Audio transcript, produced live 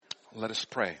Let us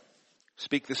pray.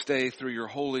 Speak this day through your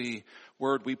holy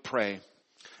word, we pray.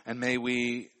 And may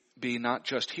we be not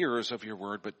just hearers of your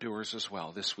word, but doers as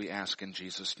well. This we ask in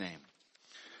Jesus' name.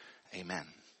 Amen.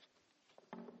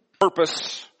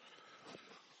 Purpose.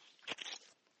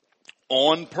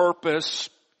 On purpose.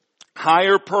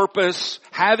 Higher purpose.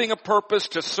 Having a purpose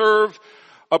to serve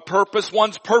a purpose.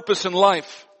 One's purpose in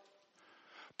life.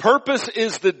 Purpose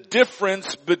is the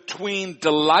difference between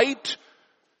delight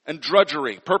and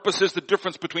drudgery. Purpose is the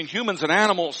difference between humans and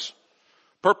animals.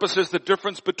 Purpose is the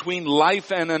difference between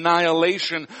life and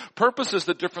annihilation. Purpose is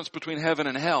the difference between heaven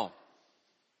and hell.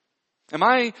 Am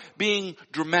I being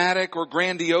dramatic or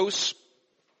grandiose?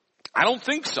 I don't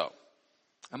think so.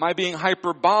 Am I being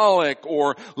hyperbolic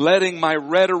or letting my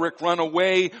rhetoric run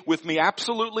away with me?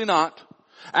 Absolutely not.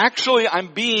 Actually,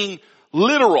 I'm being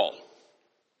literal.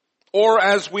 Or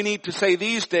as we need to say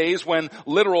these days, when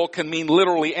literal can mean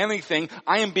literally anything,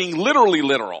 I am being literally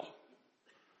literal.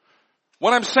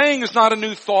 What I'm saying is not a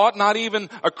new thought, not even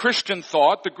a Christian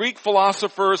thought. The Greek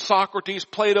philosophers, Socrates,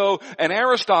 Plato, and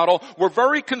Aristotle were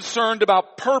very concerned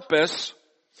about purpose,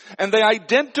 and they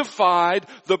identified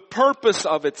the purpose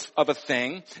of a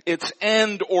thing, its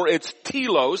end or its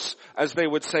telos, as they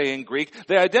would say in Greek.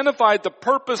 They identified the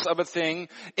purpose of a thing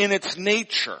in its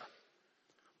nature.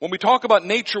 When we talk about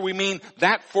nature, we mean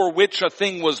that for which a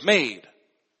thing was made.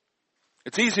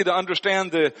 It's easy to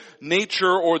understand the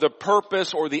nature or the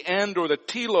purpose or the end or the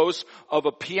telos of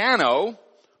a piano,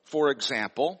 for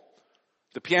example.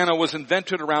 The piano was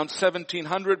invented around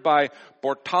 1700 by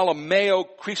Bartolomeo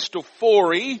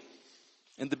Cristofori.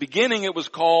 In the beginning, it was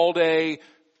called a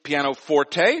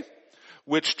pianoforte,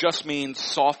 which just means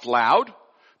soft loud,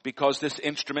 because this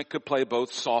instrument could play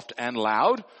both soft and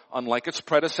loud, unlike its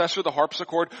predecessor, the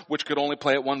harpsichord, which could only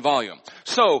play at one volume.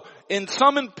 So, in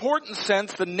some important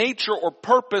sense, the nature or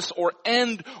purpose or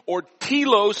end or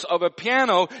telos of a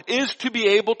piano is to be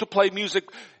able to play music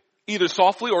either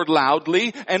softly or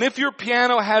loudly. And if your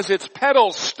piano has its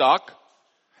pedals stuck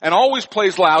and always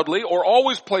plays loudly or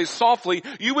always plays softly,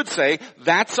 you would say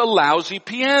that's a lousy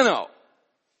piano.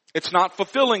 It's not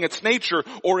fulfilling its nature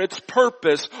or its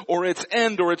purpose or its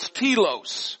end or its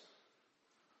telos.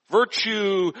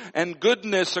 Virtue and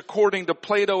goodness, according to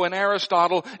Plato and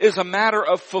Aristotle, is a matter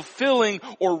of fulfilling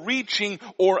or reaching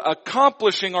or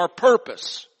accomplishing our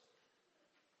purpose.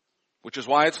 Which is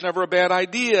why it's never a bad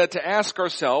idea to ask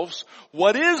ourselves,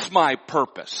 what is my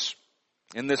purpose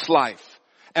in this life?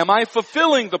 Am I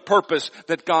fulfilling the purpose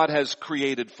that God has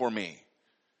created for me?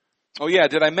 Oh yeah,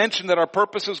 did I mention that our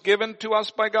purpose is given to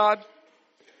us by God?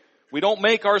 We don't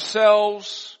make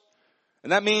ourselves,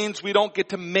 and that means we don't get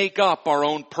to make up our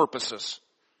own purposes.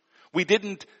 We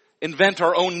didn't invent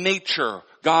our own nature.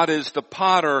 God is the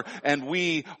potter and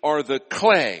we are the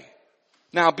clay.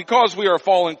 Now, because we are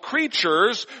fallen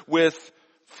creatures with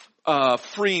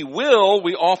free will,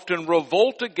 we often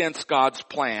revolt against God's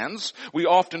plans. We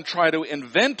often try to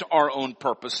invent our own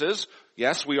purposes.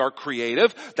 Yes, we are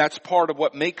creative. That's part of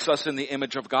what makes us in the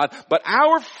image of God. But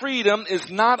our freedom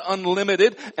is not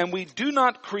unlimited, and we do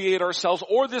not create ourselves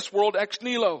or this world ex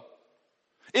nihilo.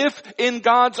 If in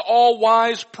God's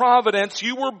all-wise providence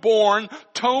you were born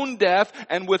tone deaf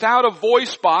and without a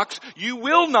voice box, you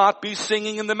will not be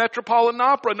singing in the Metropolitan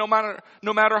Opera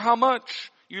no matter how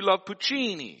much you love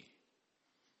Puccini.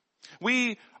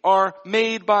 We are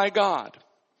made by God.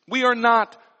 We are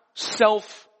not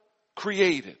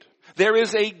self-created. There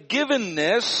is a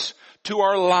givenness to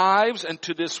our lives and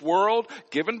to this world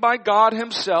given by God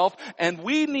himself, and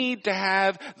we need to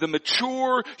have the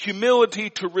mature humility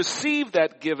to receive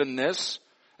that givenness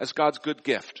as God's good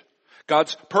gift.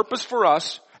 God's purpose for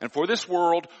us and for this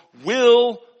world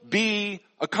will be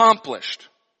accomplished.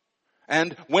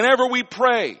 And whenever we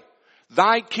pray,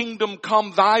 thy kingdom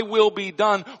come, thy will be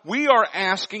done, we are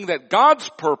asking that God's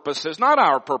purposes, not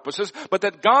our purposes, but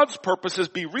that God's purposes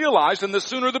be realized, and the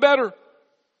sooner the better.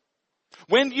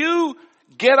 When you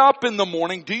get up in the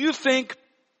morning, do you think,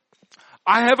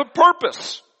 I have a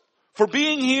purpose for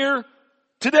being here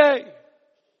today?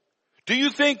 Do you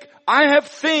think, I have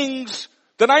things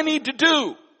that I need to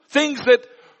do, things that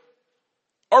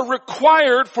are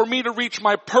required for me to reach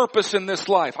my purpose in this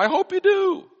life? I hope you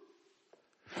do.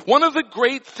 One of the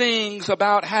great things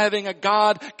about having a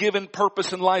God-given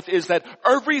purpose in life is that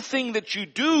everything that you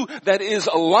do that is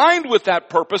aligned with that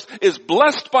purpose is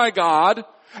blessed by God,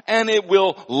 and it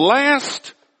will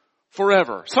last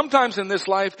forever. Sometimes in this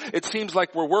life, it seems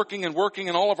like we're working and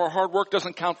all of our hard work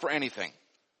doesn't count for anything.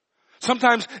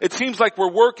 Sometimes it seems like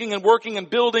we're working and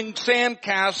building sand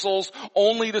castles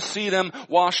only to see them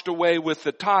washed away with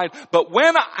the tide. But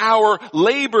when our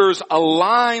labors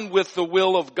align with the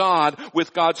will of God,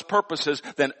 with God's purposes,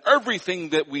 then everything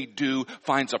that we do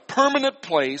finds a permanent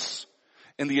place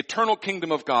in the eternal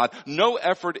kingdom of God. No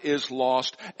effort is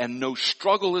lost and no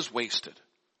struggle is wasted.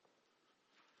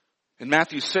 In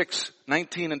Matthew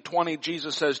 6:19 and 20,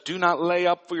 Jesus says, "Do not lay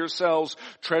up for yourselves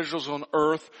treasures on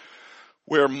earth,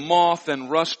 where moth and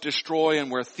rust destroy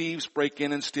and where thieves break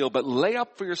in and steal, but lay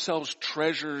up for yourselves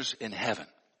treasures in heaven."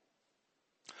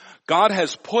 God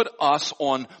has put us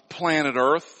on planet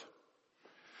Earth.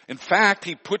 In fact,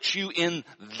 He puts you in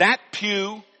that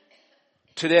pew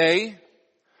today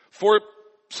for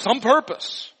some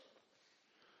purpose.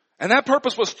 And that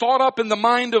purpose was thought up in the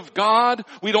mind of God.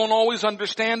 We don't always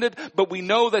understand it, but we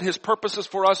know that His purposes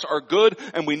for us are good,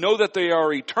 and we know that they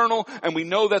are eternal, and we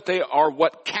know that they are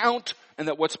what count, and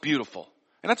that what's beautiful.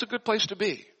 And that's a good place to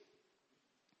be.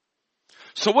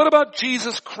 So what about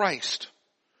Jesus Christ?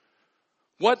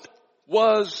 What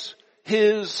was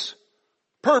His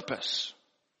purpose?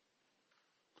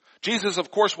 Jesus, of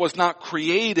course, was not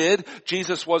created.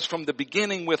 Jesus was from the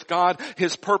beginning with God.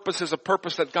 His purpose is a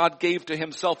purpose that God gave to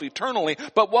Himself eternally.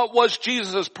 But what was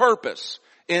Jesus' purpose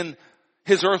in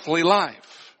His earthly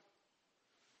life?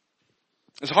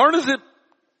 As hard as it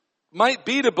might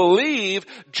be to believe,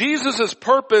 Jesus'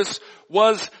 purpose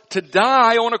was to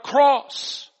die on a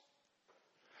cross.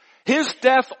 His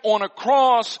death on a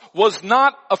cross was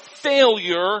not a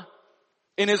failure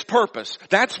in His purpose.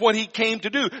 That's what He came to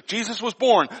do. Jesus was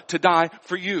born to die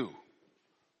for you.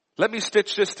 Let me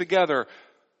stitch this together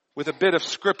with a bit of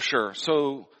scripture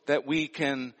so that we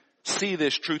can see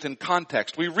this truth in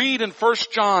context. We read in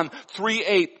 1 John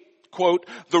 3:8, quote,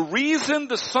 "The reason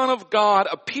the Son of God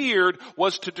appeared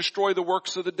was to destroy the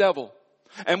works of the devil."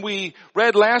 And we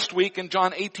read last week in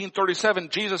John 18:37,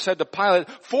 Jesus said to Pilate,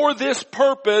 "For this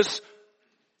purpose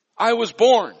I was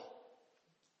born.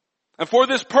 And for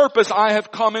this purpose I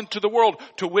have come into the world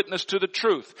to witness to the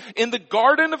truth." In the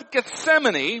Garden of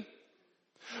Gethsemane,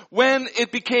 when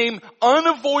it became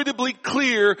unavoidably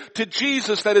clear to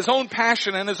Jesus that His own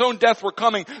passion and His own death were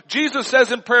coming, Jesus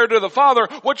says in prayer to the Father,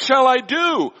 "What shall I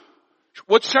do?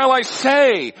 What shall I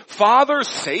say? Father,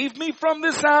 save me from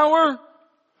this hour?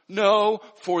 No,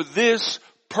 for this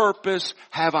purpose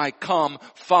have I come.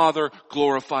 Father,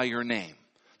 glorify your name."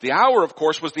 The hour, of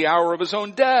course, was the hour of His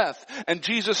own death. And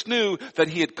Jesus knew that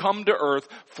He had come to earth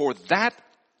for that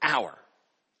hour.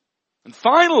 And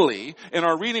finally, in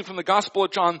our reading from the Gospel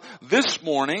of John this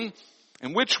morning,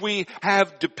 in which we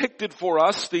have depicted for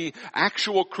us the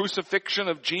actual crucifixion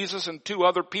of Jesus and two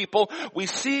other people, we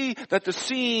see that the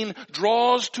scene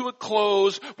draws to a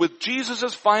close with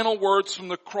Jesus' final words from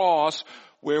the cross,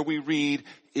 where we read,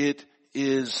 "It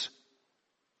is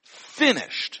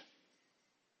finished."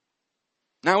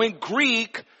 Now in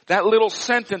Greek, that little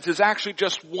sentence is actually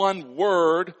just one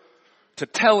word,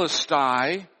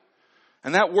 tetelestai.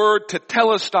 And that word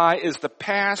tetelestai is the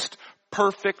past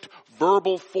perfect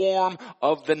verbal form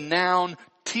of the noun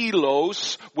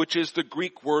telos, which is the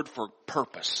Greek word for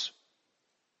purpose.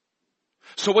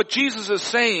 So what Jesus is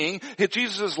saying,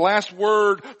 Jesus' last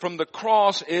word from the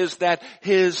cross is that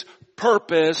His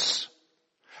purpose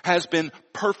has been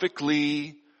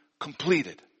perfectly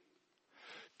completed.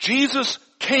 Jesus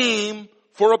came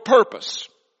for a purpose.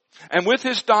 And with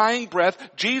His dying breath,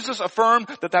 Jesus affirmed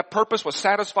that that purpose was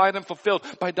satisfied and fulfilled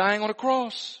by dying on a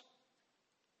cross.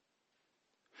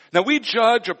 Now we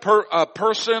judge a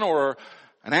person or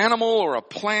an animal or a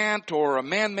plant or a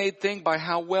man-made thing by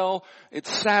how well it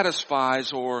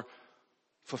satisfies or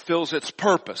fulfills its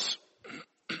purpose.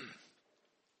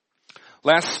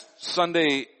 Last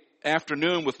Sunday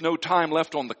afternoon, with no time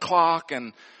left on the clock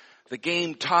and the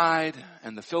game tied,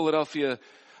 and the Philadelphia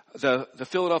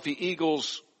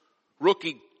Eagles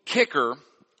rookie kicker,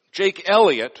 Jake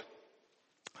Elliott,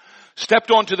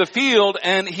 stepped onto the field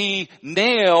and he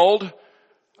nailed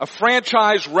a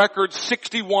franchise record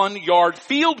 61-yard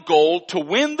field goal to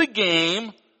win the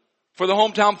game for the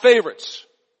hometown favorites.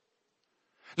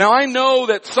 Now I know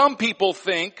that some people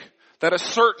think that a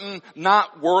certain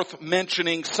not worth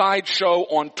mentioning sideshow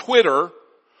on Twitter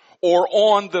or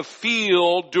on the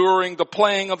field during the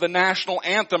playing of the national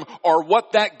anthem are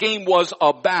what that game was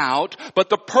about. But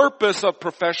the purpose of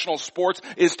professional sports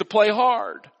is to play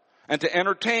hard and to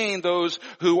entertain those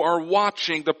who are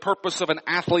watching. The purpose of an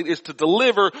athlete is to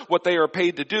deliver what they are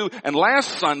paid to do. And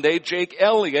last Sunday, Jake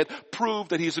Elliott proved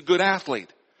that he's a good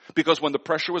athlete, because when the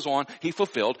pressure was on, he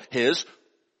fulfilled his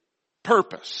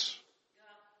purpose.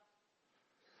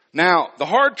 Now, the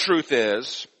hard truth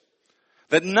is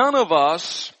that none of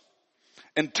us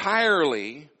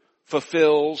entirely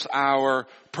fulfills our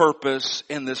purpose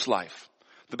in this life.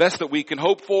 The best that we can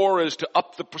hope for is to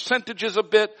up the percentages a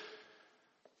bit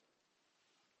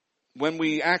when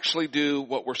we actually do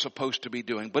what we're supposed to be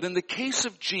doing. But in the case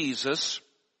of Jesus,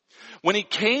 when he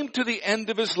came to the end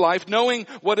of his life, knowing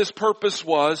what his purpose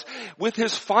was, with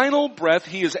his final breath,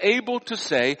 he is able to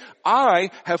say,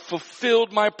 I have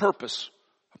fulfilled my purpose.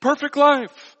 A perfect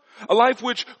life. A life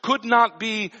which could not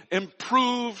be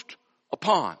improved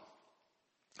upon.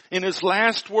 In his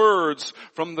last words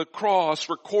from the cross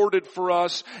recorded for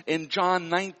us in John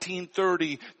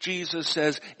 19:30, Jesus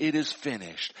says, it is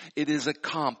finished. It is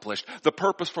accomplished. The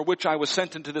purpose for which I was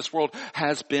sent into this world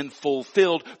has been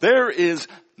fulfilled. There is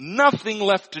nothing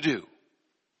left to do.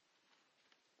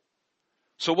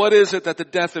 So what is it that the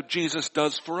death of Jesus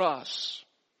does for us?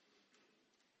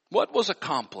 What was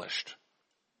accomplished?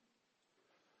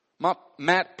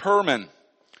 Matt Perman,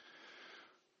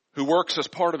 who works as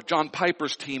part of John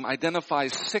Piper's team,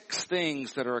 identifies 6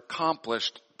 things that are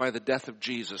accomplished by the death of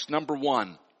Jesus. Number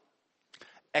 1,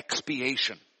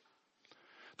 expiation.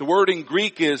 The word in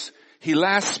Greek is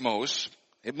hilasmos.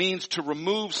 It means to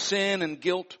remove sin and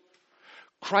guilt.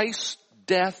 Christ's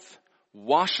death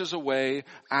washes away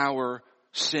our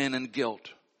sin and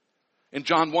guilt. In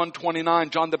John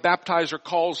 1:29, John the Baptizer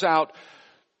calls out,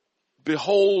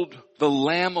 behold the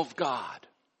Lamb of God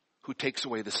who takes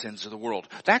away the sins of the world.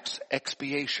 That's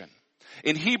expiation.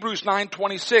 In Hebrews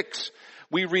 9:26,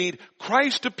 we read,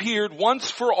 Christ appeared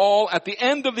once for all at the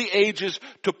end of the ages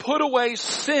to put away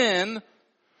sin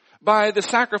by the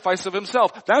sacrifice of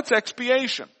himself. That's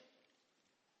expiation.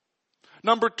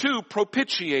 Number 2,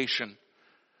 propitiation.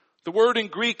 The word in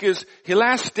Greek is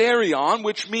hilasterion,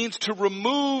 which means to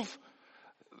remove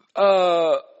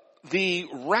the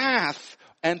wrath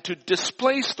and to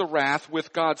displace the wrath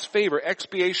with God's favor.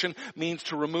 Expiation means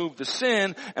to remove the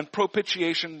sin, and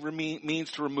propitiation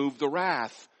means to remove the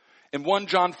wrath. In 1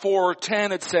 John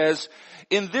 4:10 it says,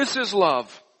 in this is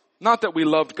love, not that we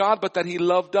loved God, but that he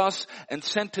loved us and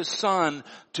sent his Son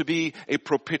to be a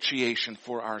propitiation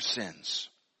for our sins.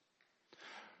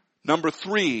 Number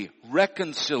 3,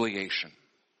 reconciliation.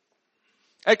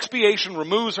 Expiation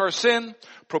removes our sin.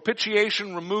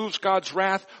 Propitiation removes God's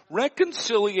wrath.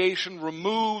 Reconciliation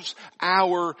removes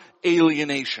our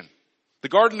alienation. The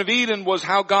Garden of Eden was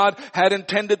how God had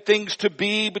intended things to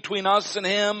be between us and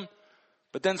him.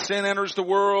 But then sin enters the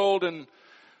world and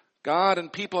God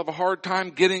and people have a hard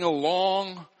time getting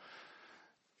along.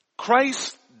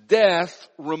 Christ's death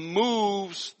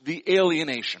removes the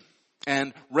alienation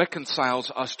and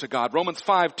reconciles us to God. Romans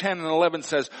 5:10 and 11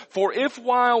 says, for if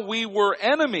while we were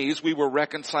enemies, we were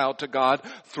reconciled to God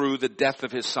through the death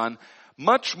of his Son,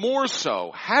 much more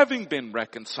so, having been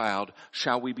reconciled,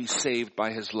 shall we be saved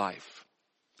by his life.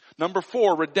 Number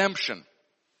 4, redemption.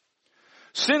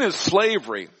 Sin is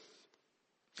slavery.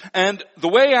 And the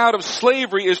way out of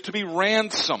slavery is to be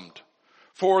ransomed,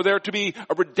 for there to be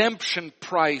a redemption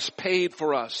price paid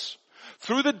for us.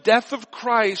 Through the death of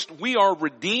Christ, we are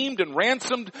redeemed and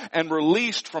ransomed and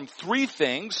released from 3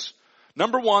 things.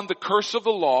 Number 1, the curse of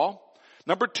the law.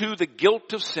 Number 2, the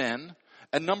guilt of sin.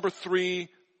 And number 3,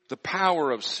 the power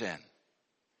of sin.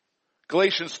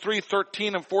 Galatians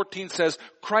 3:13 and 14 says,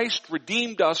 Christ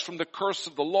redeemed us from the curse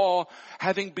of the law,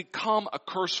 having become a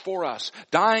curse for us.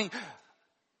 Dying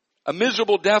a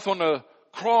miserable death on a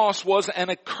cross was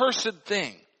an accursed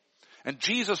thing. And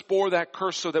Jesus bore that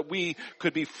curse so that we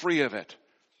could be free of it.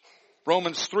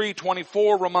 Romans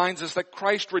 3:24 reminds us that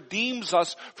Christ redeems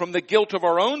us from the guilt of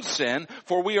our own sin,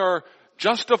 for we are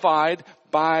justified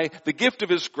by the gift of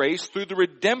his grace through the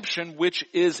redemption which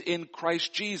is in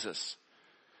Christ Jesus.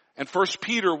 And 1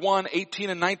 Peter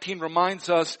 1:18 and 19 reminds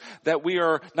us that we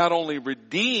are not only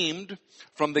redeemed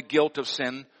from the guilt of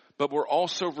sin, but we're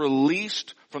also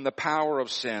released from the power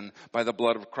of sin by the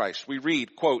blood of Christ. We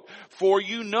read, quote, for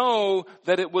you know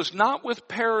that it was not with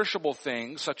perishable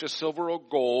things, such as silver or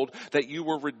gold, that you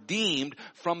were redeemed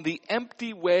from the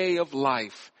empty way of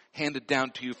life handed down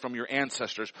to you from your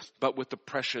ancestors, but with the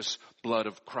precious blood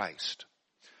of Christ.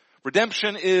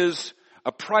 Redemption is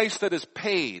a price that is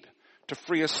paid to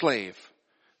free a slave.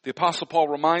 The Apostle Paul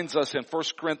reminds us in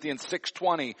 1 Corinthians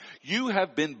 6:20, you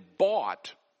have been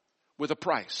bought with a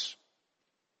price.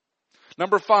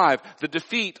 Number 5, the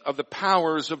defeat of the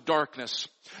powers of darkness.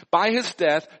 By his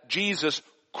death, Jesus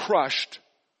crushed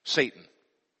Satan.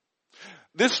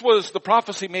 This was the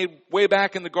prophecy made way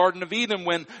back in the Garden of Eden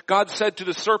when God said to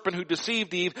the serpent who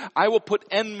deceived Eve, I will put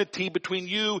enmity between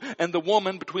you and the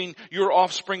woman, between your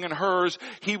offspring and hers.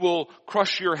 He will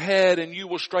crush your head and you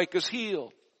will strike his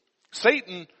heel.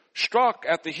 Satan struck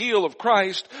at the heel of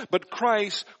Christ, but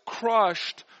Christ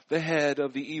crushed the head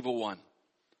of the evil one.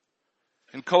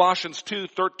 In Colossians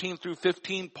 2:13 through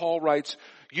 15, Paul writes,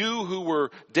 "You who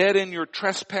were dead in your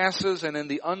trespasses and in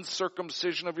the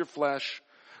uncircumcision of your flesh,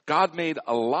 God made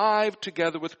alive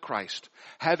together with Christ,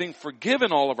 having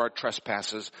forgiven all of our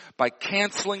trespasses by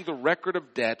canceling the record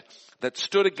of debt that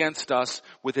stood against us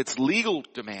with its legal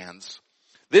demands.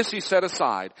 This he set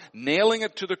aside, nailing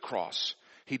it to the cross.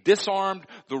 He disarmed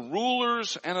the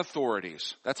rulers and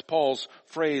authorities," that's Paul's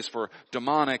phrase for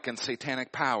demonic and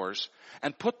satanic powers,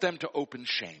 "and put them to open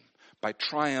shame by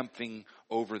triumphing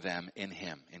over them in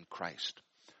him," in Christ.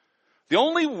 The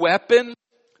only weapon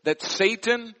that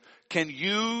Satan can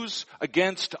use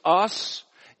against us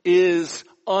is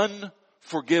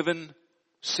unforgiven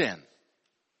sin.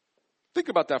 Think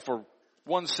about that for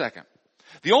 1 second.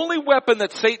 The only weapon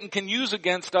that Satan can use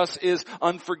against us is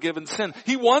unforgiven sin.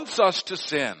 He wants us to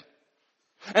sin.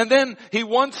 And then he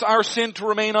wants our sin to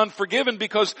remain unforgiven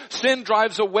because sin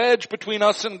drives a wedge between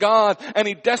us and God, and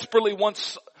he desperately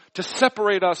wants to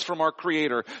separate us from our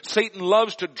Creator. Satan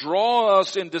loves to draw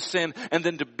us into sin and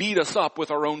then to beat us up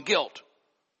with our own guilt.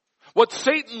 What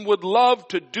Satan would love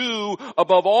to do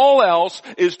above all else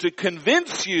is to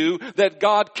convince you that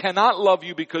God cannot love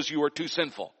you because you are too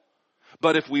sinful.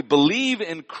 But if we believe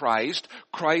in Christ,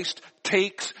 Christ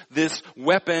takes this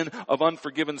weapon of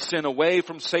unforgiven sin away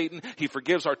from Satan. He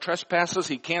forgives our trespasses,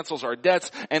 he cancels our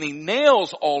debts, and he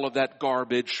nails all of that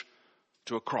garbage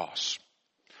to a cross.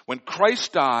 When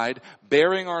Christ died,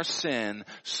 bearing our sin,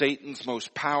 Satan's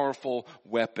most powerful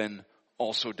weapon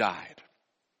also died.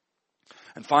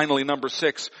 And finally, number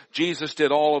 6, Jesus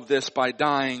did all of this by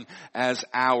dying as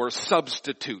our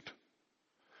substitute.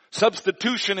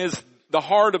 Substitution is the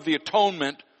heart of the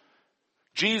atonement.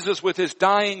 Jesus, with his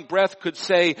dying breath, could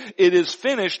say, "It is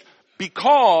finished,"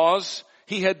 because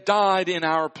he had died in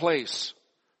our place.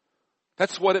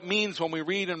 That's what it means when we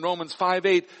read in Romans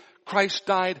 5:8, Christ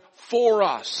died for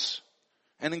us.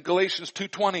 And in Galatians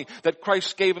 2:20, that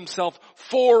Christ gave himself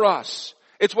for us.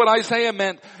 It's what Isaiah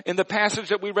meant in the passage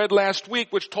that we read last week,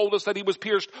 which told us that he was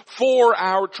pierced for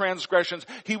our transgressions.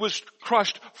 He was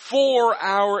crushed for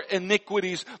our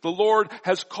iniquities. The Lord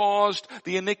has caused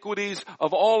the iniquities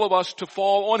of all of us to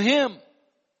fall on him.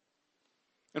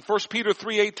 In 1 Peter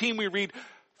 3:18 we read,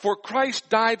 "For Christ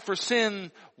died for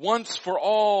sin once for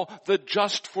all, the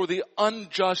just for the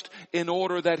unjust, in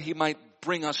order that he might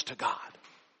bring us to God."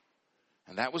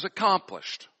 And that was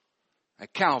accomplished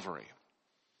at Calvary.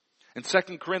 In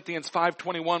 2 Corinthians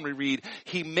 5:21 we read,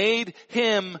 "He made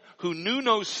him who knew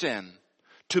no sin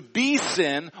to be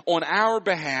sin on our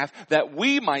behalf, that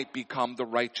we might become the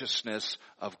righteousness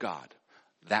of God."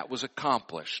 That was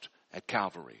accomplished at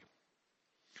Calvary.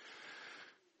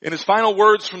 In his final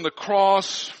words from the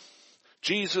cross,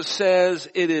 Jesus says,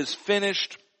 "It is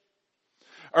finished.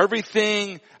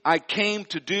 Everything I came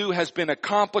to do has been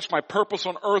accomplished. My purpose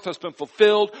on earth has been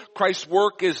fulfilled. Christ's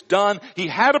work is done." He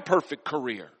had a perfect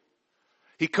career.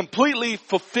 He completely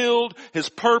fulfilled his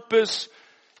purpose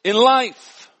in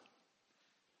life.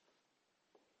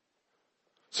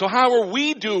 So how are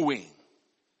we doing?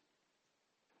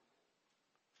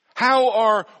 How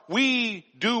are we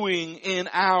doing in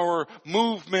our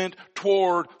movement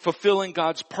toward fulfilling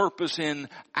God's purpose in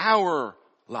our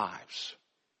lives?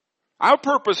 Our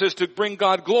purpose is to bring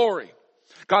God glory.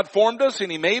 God formed us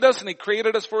and he made us and he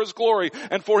created us for his glory.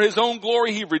 And for his own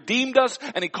glory, he redeemed us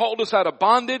and he called us out of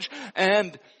bondage.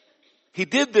 And he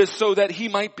did this so that he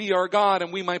might be our God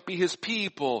and we might be his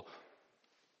people.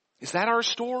 Is that our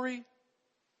story?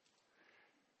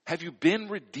 Have you been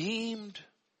redeemed?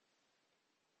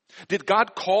 Did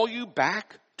God call you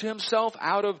back to himself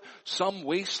out of some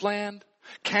wasteland?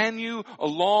 Can you,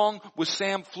 along with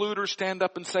Sam Fluter, stand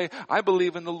up and say, "I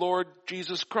believe in the Lord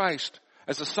Jesus Christ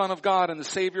as the Son of God and the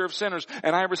Savior of sinners,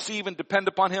 and I receive and depend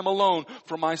upon him alone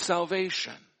for my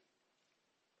salvation"?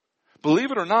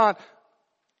 Believe it or not,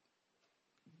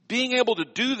 being able to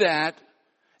do that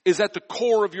is at the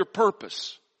core of your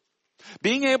purpose.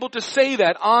 Being able to say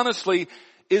that honestly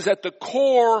is at the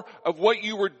core of what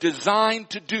you were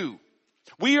designed to do.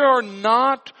 We are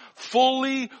not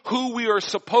fully who we are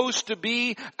supposed to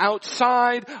be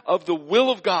outside of the will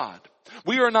of God.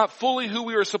 We are not fully who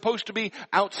we are supposed to be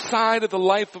outside of the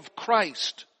life of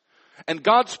Christ. And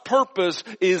God's purpose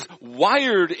is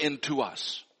wired into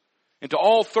us, into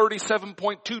all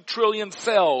 37.2 trillion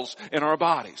cells in our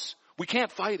bodies. We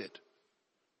can't fight it.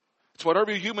 It's what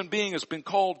every human being has been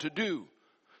called to do.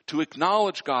 To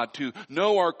acknowledge God, to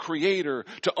know our Creator,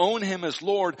 to own him as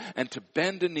Lord, and to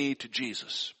bend a knee to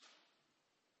Jesus.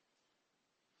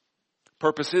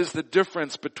 Purpose is the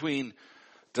difference between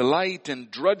delight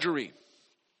and drudgery.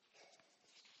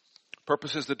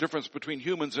 Purpose is the difference between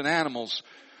humans and animals.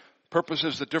 Purpose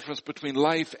is the difference between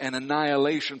life and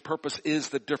annihilation. Purpose is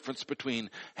the difference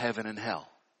between heaven and hell.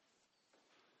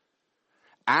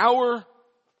 Our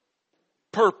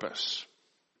purpose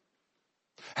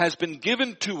has been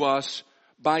given to us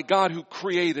by God who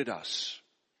created us.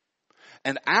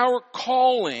 And our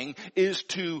calling is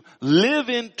to live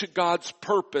into God's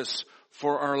purpose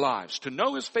for our lives, to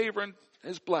know His favor and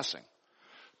His blessing,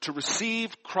 to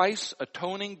receive Christ's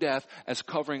atoning death as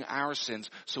covering our sins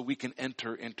so we can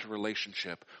enter into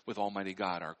relationship with Almighty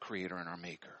God, our Creator and our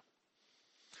Maker.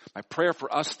 My prayer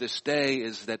for us this day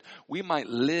is that we might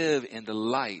live in the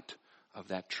light of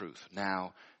that truth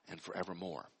now and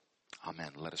forevermore.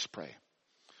 Amen. Let us pray.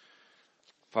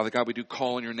 Father God, we do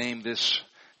call on your name this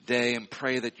day and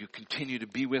pray that you continue to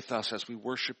be with us as we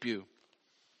worship you.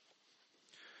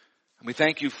 And we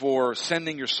thank you for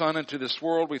sending your Son into this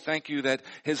world. We thank you that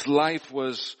his life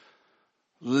was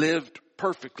lived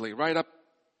perfectly right up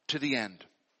to the end.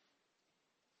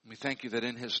 And we thank you that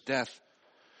in his death,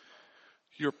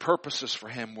 your purposes for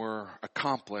him were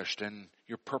accomplished and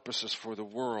your purposes for the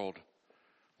world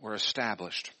were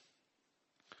established.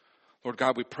 Lord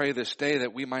God, we pray this day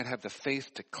that we might have the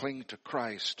faith to cling to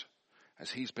Christ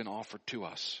as he's been offered to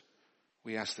us.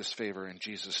 We ask this favor in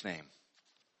Jesus' name.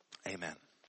 Amen.